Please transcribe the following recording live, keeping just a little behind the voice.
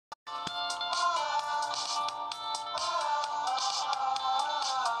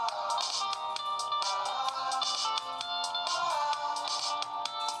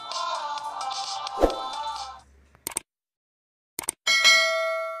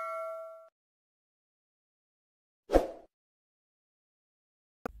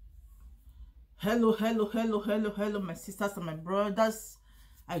Hello, my sisters and my brothers.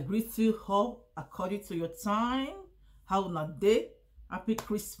 I greet you all according to your time. How na day? Happy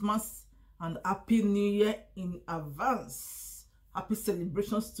Christmas and Happy New Year in advance. Happy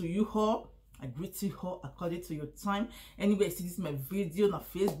celebrations to you all. I greet you all according to your time. Anywhere you see this my video na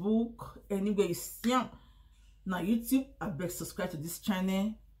Facebook, anywhere you see na YouTube, I beg subscribe to this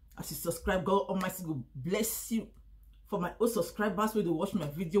channel. As you subscribe, God Almighty will bless you. For my old subscribers, when they watch my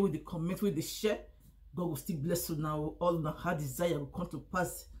video, with the comment, with the share, God will still bless you now. All the heart desire will come to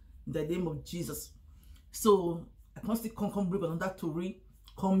pass in the name of Jesus. So I can't still come bring another story.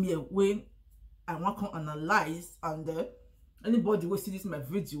 Come here when I want to analyze, and anybody will see this my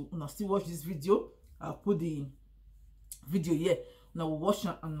video and I still watch this video, I'll put the video here. Now we'll watch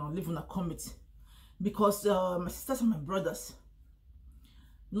and I'll leave on a comment. Because my sisters and my brothers,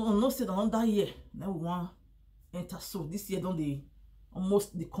 no said another year. Now we want enter. So this year don't they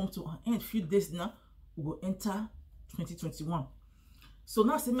almost they come to an end. Few days now we will enter 2021. So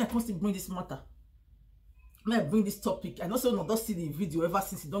now say me I constantly bring this matter. May I bring this topic. I know so not see the video ever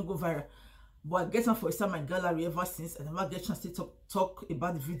since it don't go viral. But I get some for inside my gallery ever since. I never get chance to talk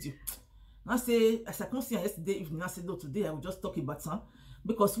about the video. Now say as I come see yesterday evening, I said no, today I will just talk about some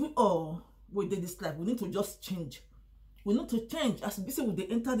because we all we did this life. We need to just change. We need to change. As we say, we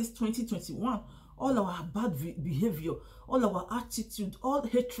enter this 2021, all our bad behavior, all our attitude, all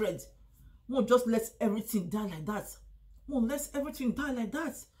hatred, we won't just let everything die like that. We won't let everything die like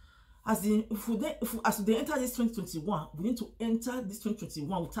that. As in, as we enter this 2021, we need to enter this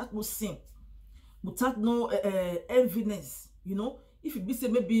 2021 without no sin, without no enviness. You know, if it be say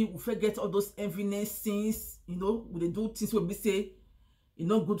maybe we forget all those enviness sins, you know, we do things where we say it's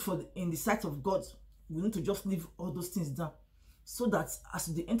not good for in the sight of God. We need to just leave all those things down, so that as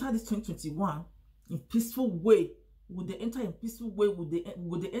they enter this 2021 in peaceful way, would they enter in peaceful way? Would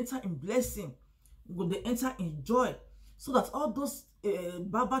they enter in blessing? Would they enter in joy? So that all those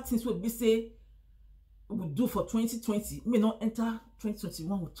bad things we say we do for 2020 may not enter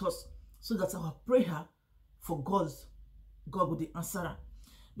 2021 with us. So that our prayer for God will the answer.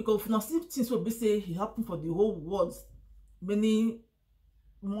 Because if not see things we say it happened for the whole world many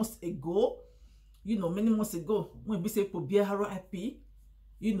months ago. You know, many months ago, when we say Pobiaharo IP,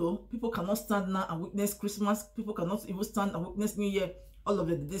 you know, people cannot stand now and witness Christmas. People cannot even stand and witness New Year. All of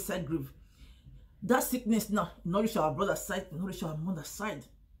them, they side grieve. That sickness now, nourish our brother's side, nourish our mother's side.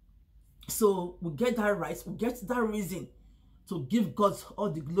 So we get that right, we get that reason to give God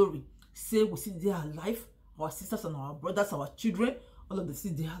all the glory. Say we see they are alive, our sisters and our brothers, our children, all of them see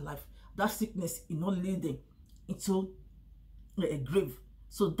they are alive. That sickness is not leading into a grave.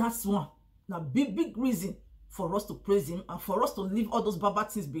 So that's one. Now, big reason for us to praise him and for us to leave all those bad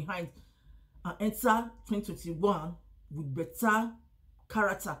things behind and enter 2021 with better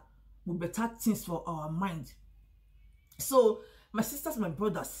character, with better things for our mind. So, my sisters, my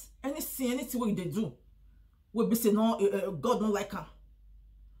brothers, anything what they do, will be saying, no, God don't like her.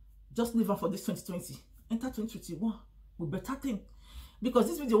 Just leave her for this 2020. Enter 2021 with better thing. Because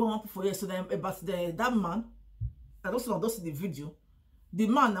this video won't for you. So then about that man, I don't see the video. The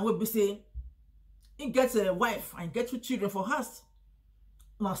man now will be saying, he gets a wife and get 2 children for us.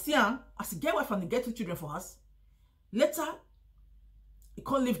 Now see, as he get wife and he get 2 children for us, later he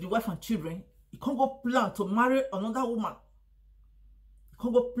can't leave the wife and children. He can't go plan to marry another woman. He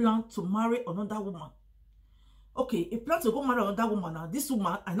can't go plan to marry another woman. Okay, he plans to go marry another woman now. This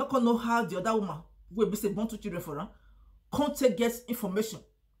woman, I not gonna know how the other woman will be say born 2 children for her. Can't take get information.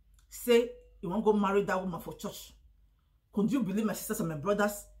 Say he won't go marry that woman for church. Could you believe, my sisters and my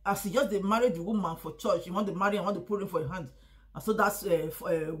brothers, as he just they married the woman for church, you want to marry and want to put him for your hand, and so that's a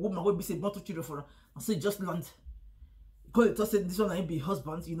woman will be say born 2 children for her, and so he just land. Because they say this one ain't be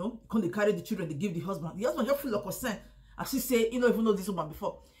husband, you know, because they carry the children, they give the husband. The husband just full of concern. As she say, you know, even know this woman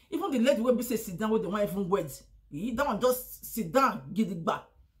before. Even the lady will be say sit down with the one even words. That one just sit down, get it back.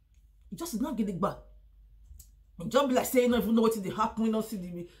 He just sit down, get it back. And just be like saying, you don't even know what they happen, you don't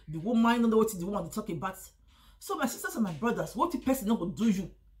see the woman, you don't know what the woman they talk about. So my sisters and my brothers, what the person not going to do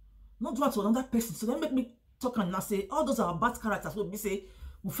you? Not do it to another person. So that make me talk and now say, all those are bad characters. What we say,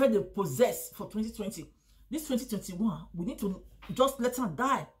 we feel they possess for 2020. This 2021, we need to just let her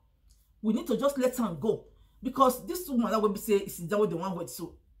die. We need to just let her go. Because this woman that will be say, is down with the one word.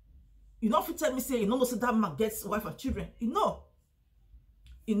 So, you know, if you tell me, say, you know, say that man gets wife and children. You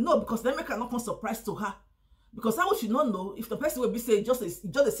know, because then make her not come surprise to her. Because how would she not know if the person will be say, just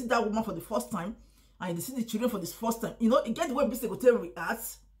see that woman for the first time, and they see the children for this first time, you know, it get the way they go tell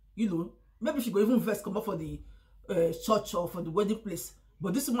react, you know, maybe she go even first come up for the church or for the wedding place.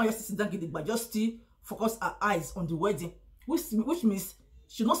 But this woman just sit down, get it, but just still focus her eyes on the wedding, which means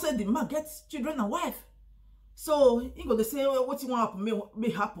she not say the man gets children and wife. So he go to say, well, what you want happen may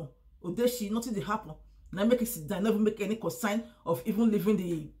happen. Or there she nothing they happen. And I make it sit down, never make any concern of even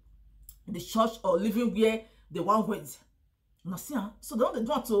leaving the church or living where they want went. You see, so they don't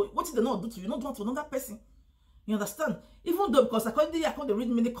want to, what did they not do to you? Not do to another person. You understand? Even though, because according to read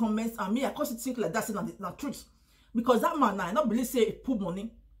many comments, and me, I can't think like that, saying not truth. Because that man, I not believe say he put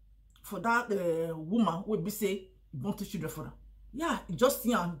money for that woman will be say he want 2 children for her. Yeah, just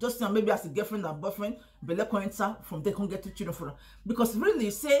maybe as a girlfriend and boyfriend, Bella enter from there can get 2 children for her. Because really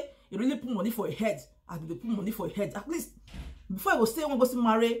say he really put money for a head. And they put money for a head. At least before I go say one go to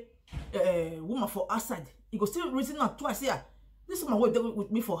marry a woman for outside, he go still reason her twice. Yeah, this woman will deal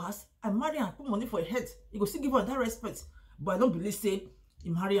with me for us. I marry her and put money for a head. He go still give her that respect. But I don't believe say he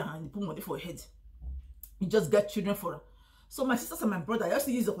marry her and he put money for a head. He just get children for her. So my sisters and my brother, I just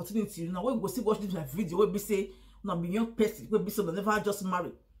use the opportunity. You know, when we go see watch this my video, where we say, "No, be young person, where we say they never just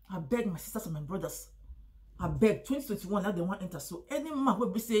marry." I beg my sisters and my brothers. I beg 2021 now they want enter. So any man where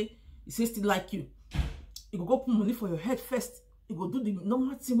we say he say still like you, you go put money for your head first. You go do the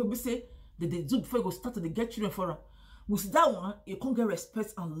normal thing where we say that they do before you go start to get children for her. With that one, you can't get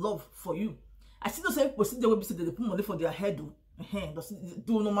respect and love for you. I see those people see the way we say that they put money for their head,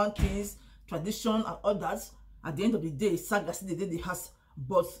 do normal things, tradition and others. At the end of the day, saga see the day they has,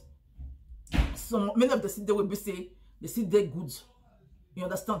 but many of the see the way we say they see they good. You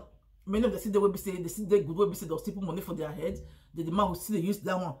understand? Many of the see the way we say they see they good. Way we say they'll still put money for their head. The man will still use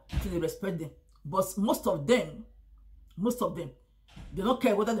that one till they respect them. But most of them, they don't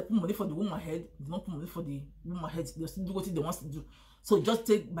care whether they put money for the woman head. They don't put money for the woman head. They still do what they want to do. So just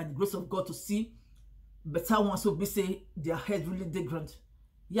take by the grace of God to see better ones. So we say their head really they grand.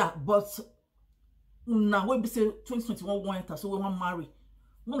 Yeah, but now when we say 2021 one enter, so we want marry.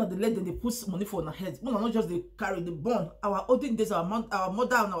 One of the lady they put money for our head. One not just they carry the bond. Our olden days, our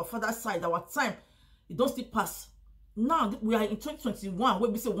mother and our father's side, our time, it don't still pass. Now we are in 2021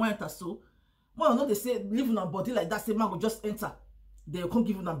 when we say one enter, so one not they say live in a body like that. Say man will just enter. They can't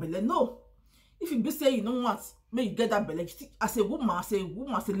give you a belly. No, if you be say you know what, may you get that belly. As a woman, as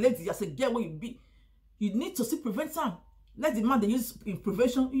a lady, as a girl, where you be, you need to see prevent time. Let the man they use in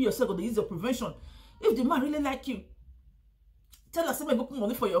prevention. You yourself they use your prevention. If the man really like you, tell us go put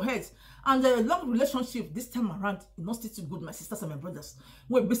money for your head. And the long relationship this time around, it not still too good, my sisters and my brothers.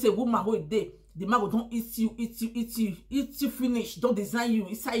 When we say woman, whole day, the man will don't eat you finish, don't design you,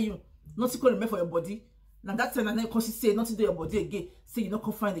 inside you, not to remember for your body. Now that time and then you say not to do your body again, say you not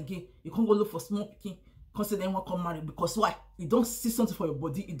come find again, you can't go look for small picking, consider anyone come marry. Because why? You don't see something for your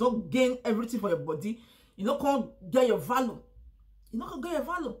body, you don't gain everything for your body, you don't can't get your value. You not gonna get your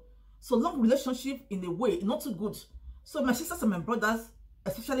value. So long relationship in a way, not too good. So my sisters and my brothers,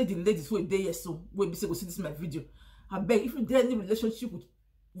 especially the ladies who are there, so when we say go see this my video, I beg if you dare any relationship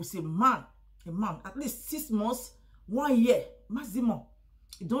with a man, at least 6 months, 1 year maximum.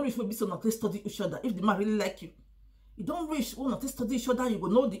 You don't reach maybe so not study each other. If the man really like you, you don't reach not study each other. You will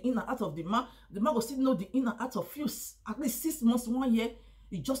know the inner out of the man. The man will still know the inner out of you. At least 6 months, 1 year,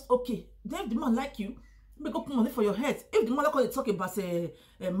 you just okay. Then if the man like you, make up money for your head. If the man like talk about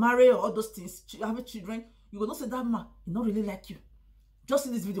marry or all those things, having children, you will not say that man, he not really like you. Just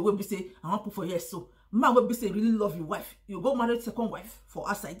in this video where we say, I want to put for yes. So man will be say really love your wife. You go marry second wife for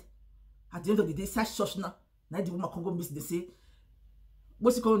outside. At the end of the day, such church now the woman can go miss. They say,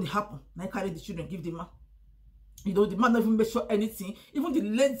 what's it going to happen? Now carry the children, give the man. You know, the man not even make sure anything. Even the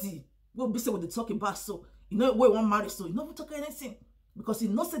lady will be say what they talk about. So you know where one marry, so you never talk anything. Because he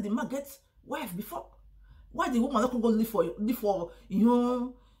knows that the man gets wife before. Why the woman not can go live for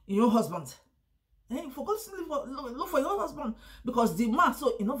your husband? Eh? For God to live for your husband. Because the man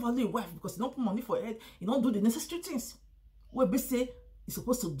so he not value your wife because he don't put money for your head, he don't do the necessary things. What we say he's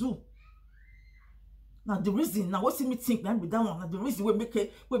supposed to do. Now the reason, now what see me think now be that one. Now the reason we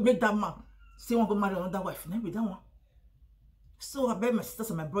make that man say want to marry another wife, now be that one. So I beg my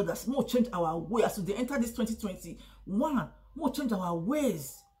sisters and my brothers, more change our way as they enter this 2021. More change our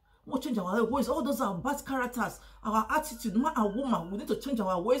ways. More change our ways. All those are bad characters. Our attitude, man and woman, we need to change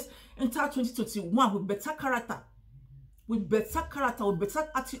our ways. Enter 2021 with better character. With better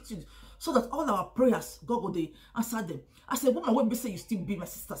attitude. So that all our prayers, God will answer them. As a woman, when we say you still be my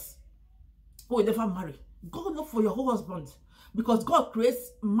sisters, who will never marry, God look for your whole husband. Because God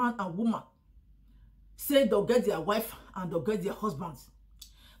creates man and woman. Say they'll get their wife and they'll get their husbands.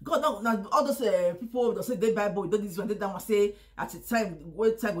 God, now all those people that say the Bible, don't this one, they don't say at a time,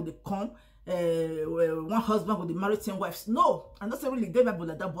 what time will they come? One husband will marry 10 wives. No, and not really the Bible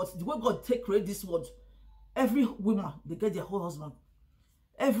like that, but the way God create this world, every woman they get their whole husband,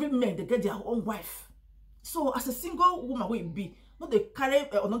 every man they get their own wife. So as a single woman will be, No, they carry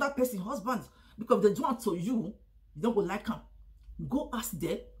another person husband because they do want to you don't go like him. Go ask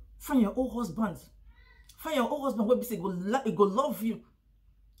them, find your old husband. Find your old husband where be say go love you.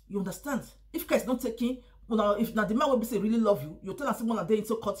 You understand? If case not taking, if now the man will be say really love you, you tell us someone that they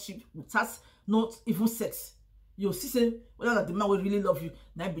into courtship without not even sex. You see say whether the man will really love you.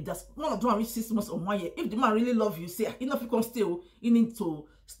 Now be just one of them reach 6 months or 1 year. If the man really love you, say enough you can stay, you need to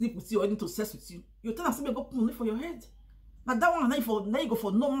sleep with you or you need to sex with you. You tell us somebody go put money for your head. Now that one now you go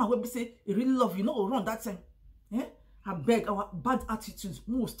for no man will be say he really love you. No go run that time. Yeah? I beg our bad attitudes.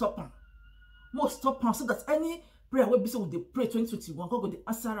 More stop them. More stop them so that any prayer will be say with the pray 2021. God go the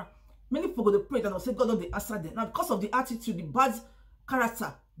answer. Many people go to pray and say God don't the answer them. Now because of the attitude, the bad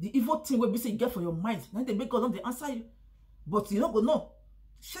character, the evil thing will be say you get for your mind. Now they make God don't the answer you. But you don't go no.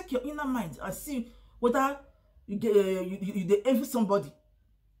 Check your inner mind and see whether you get you envy somebody.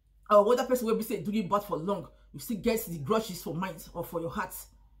 Or whether person will be say do you bad for long. You still get the grudges for mind or for your heart.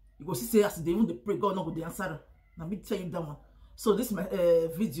 You go see say as they even they pray, God not go the answer. Now me tell you that one. So this my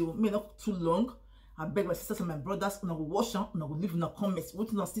video may not too long. I beg my sisters and my brothers, and I will watch them, and I will leave in the comments.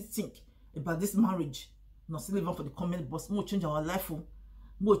 What you still think about this marriage? Not still leave them for the comment box. More change our life,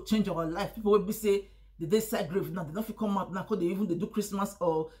 more change our life. People will be say the day side grave now. They don't come out now because they do Christmas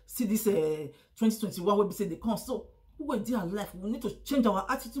or see this 2021 will be say they come. So who will do our life? We need to change our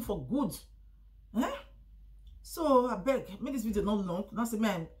attitude for good. Eh? So I beg, make this video not long. Now say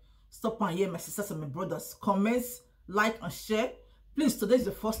man, stop and hear my sisters and my brothers. Comments, like and share. Please, today is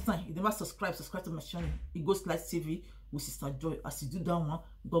the first time. If you never subscribe to my channel. It goes like TV with Sister Joy. As you do that one,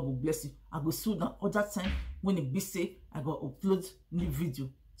 God will bless you. I go soon that other time when it be say I go upload new video.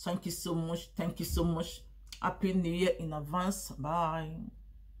 Thank you so much. Thank you so much. Happy New Year in advance. Bye.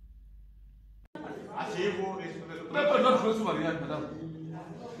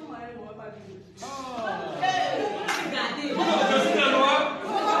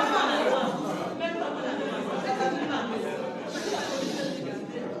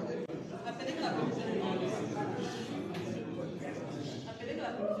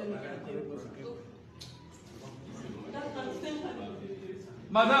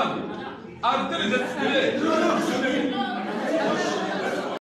 Madame, arrêtez les escaliers.